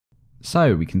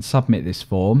So we can submit this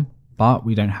form, but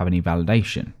we don't have any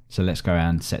validation. So let's go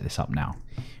and set this up now.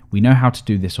 We know how to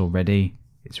do this already.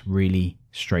 It's really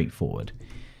straightforward.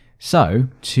 So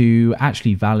to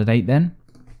actually validate then,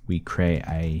 we create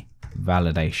a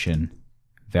validation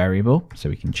variable so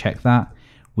we can check that.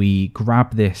 We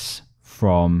grab this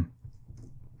from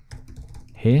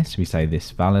here. So we say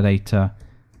this validator,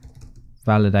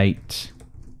 validate,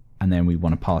 and then we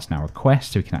want to pass now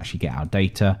request so we can actually get our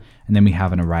data. And then we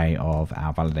have an array of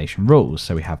our validation rules.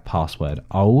 So we have password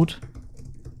old,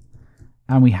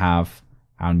 and we have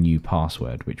our new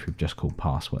password, which we've just called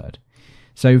password.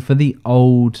 So for the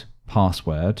old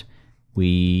password,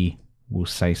 we will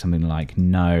say something like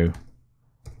no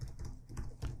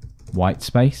white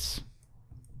space.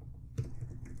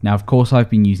 Now, of course,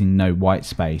 I've been using no white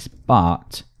space,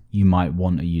 but you might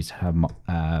want to use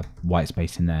white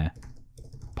space in their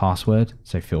password.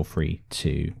 So feel free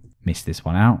to miss this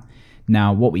one out.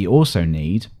 Now, what we also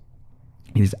need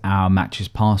is our matches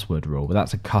password rule. But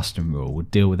that's a custom rule. We'll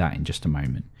deal with that in just a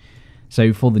moment.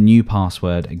 So for the new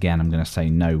password, again, I'm going to say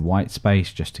no white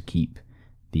space just to keep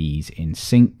these in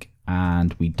sync.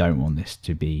 And we don't want this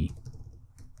to be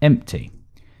empty.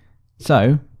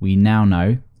 So we now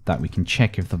know that we can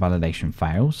check if the validation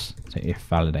fails. So if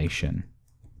validation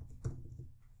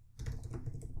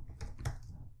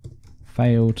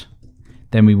failed,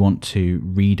 then we want to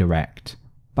redirect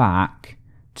back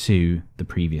to the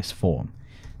previous form.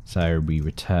 So we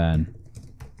return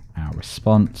our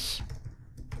response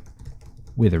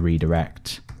with a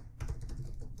redirect,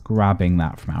 grabbing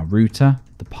that from our router,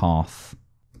 the path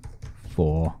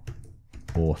for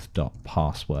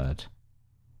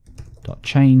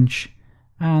auth.password.change,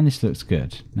 and this looks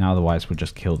good. Now otherwise we'll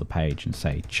just kill the page and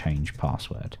say change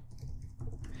password.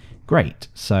 Great,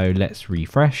 so let's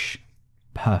refresh.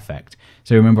 Perfect.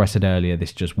 So remember I said earlier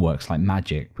this just works like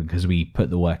magic because we put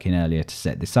the work in earlier to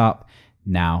set this up.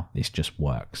 Now this just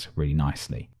works really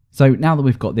nicely. So now that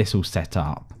we've got this all set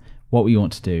up, what we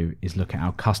want to do is look at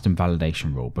our custom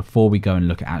validation rule before we go and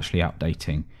look at actually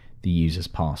updating the user's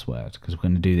password, because we're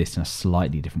going to do this in a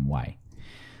slightly different way.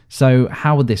 So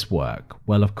how would this work?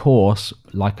 Well, of course,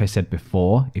 like I said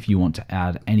before, if you want to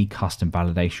add any custom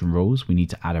validation rules, we need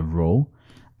to add a rule,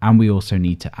 and we also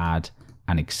need to add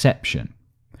an exception.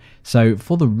 So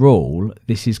for the rule,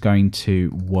 this is going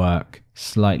to work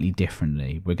slightly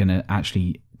differently. We're going to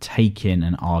actually take in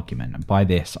an argument. And by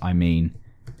this, I mean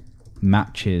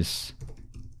matches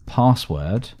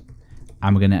password,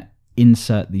 and we're going to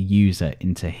insert the user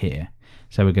into here.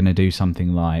 So we're going to do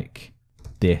something like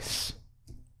this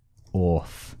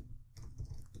auth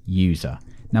user.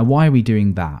 Now, why are we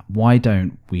doing that? Why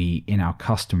don't we, in our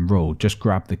custom rule, just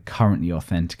grab the currently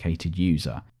authenticated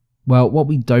user? Well, what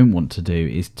we don't want to do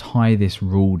is tie this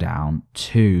rule down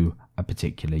to a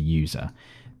particular user.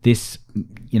 This,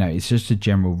 it's just a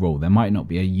general rule. There might not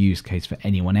be a use case for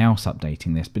anyone else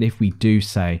updating this, but if we do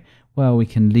say, well, we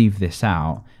can leave this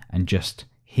out and just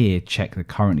here check the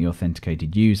currently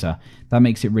authenticated user, that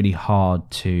makes it really hard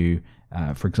to,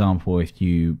 for example, if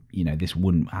this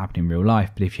wouldn't happen in real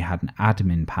life, but if you had an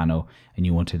admin panel and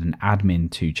you wanted an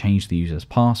admin to change the user's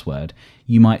password,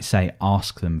 you might say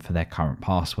ask them for their current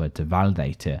password to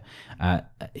validate it,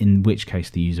 in which case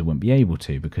the user wouldn't be able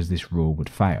to because this rule would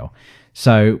fail.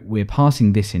 So we're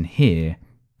passing this in here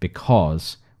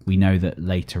because we know that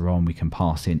later on we can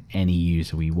pass in any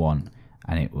user we want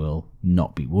and it will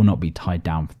not be tied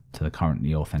down to the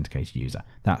currently authenticated user.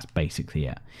 That's basically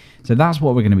it. So that's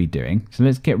what we're going to be doing. So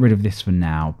let's get rid of this for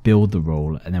now, build the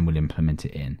rule, and then we'll implement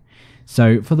it in.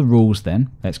 So for the rules then,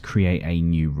 let's create a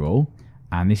new rule.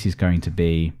 And this is going to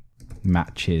be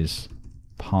matches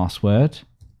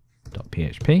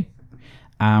password.php.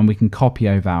 And we can copy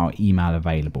over our email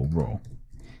available rule.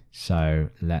 So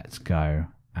let's go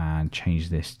and change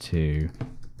this to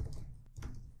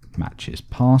matches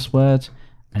password.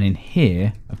 And in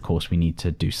here, of course, we need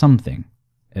to do something.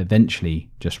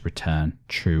 Eventually just return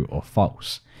true or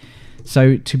false.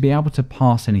 So to be able to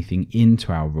pass anything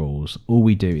into our rules, all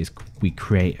we do is we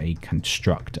create a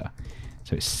constructor.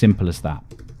 So it's simple as that.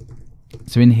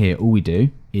 So in here, all we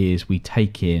do is we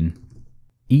take in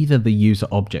either the user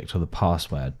object or the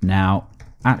password. Now,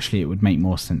 actually, it would make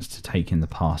more sense to take in the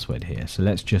password here. So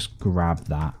let's just grab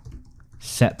that,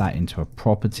 set that into a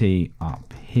property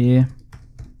up here.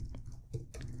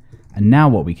 And now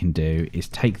what we can do is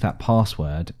take that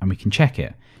password and we can check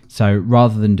it. So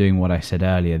rather than doing what I said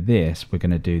earlier, we're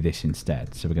going to do this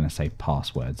instead. So we're going to say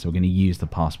password. So we're going to use the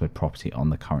password property on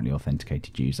the currently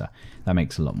authenticated user. That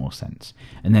makes a lot more sense.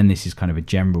 And then this is kind of a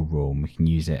general rule and we can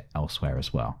use it elsewhere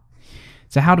as well.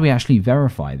 So how do we actually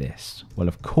verify this? Well,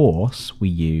 of course, we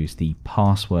use the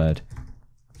password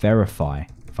verify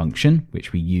function,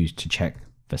 which we use to check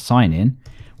for sign-in.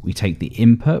 We take the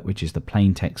input, which is the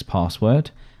plain text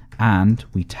password, and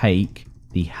we take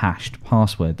the hashed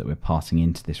password that we're passing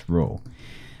into this rule.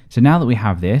 So now that we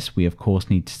have this, we of course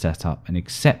need to set up an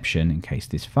exception in case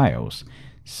this fails.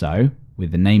 So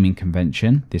with the naming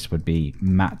convention, this would be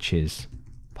matches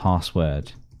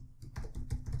password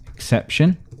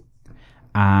exception.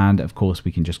 And of course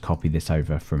we can just copy this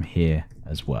over from here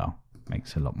as well.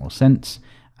 Makes a lot more sense.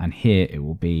 And here it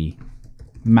will be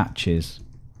matches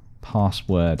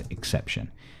password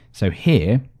exception. So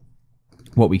here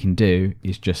what we can do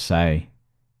is just say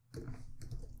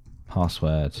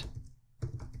password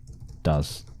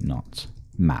does not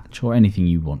match, or anything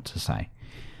you want to say.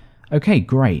 Okay,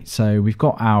 great. So we've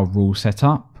got our rule set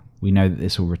up. We know that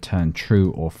this will return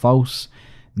true or false.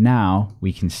 Now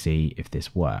we can see if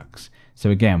this works. So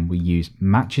again, we use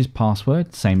matches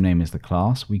password, same name as the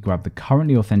class. We grab the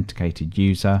currently authenticated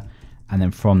user, and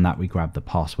then from that we grab the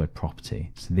password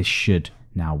property. So this should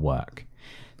now work.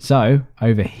 So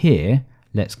over here,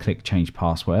 let's click change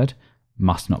password.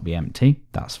 Must not be empty,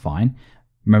 that's fine.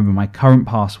 Remember, my current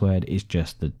password is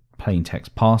just the plain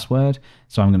text password,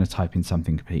 so I'm going to type in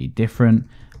something completely different.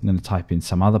 I'm going to type in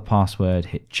some other password,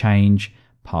 hit change,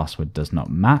 password does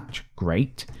not match,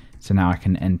 great. So now I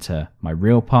can enter my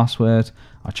real password.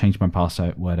 I'll change my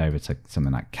password over to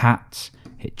something like cats,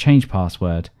 hit change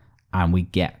password, and we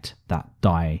get that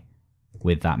die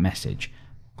with that message.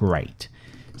 Great.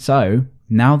 So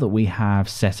now that we have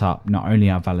set up not only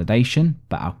our validation,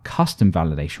 but our custom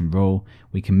validation rule,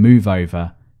 we can move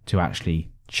over to actually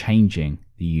changing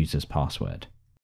the user's password.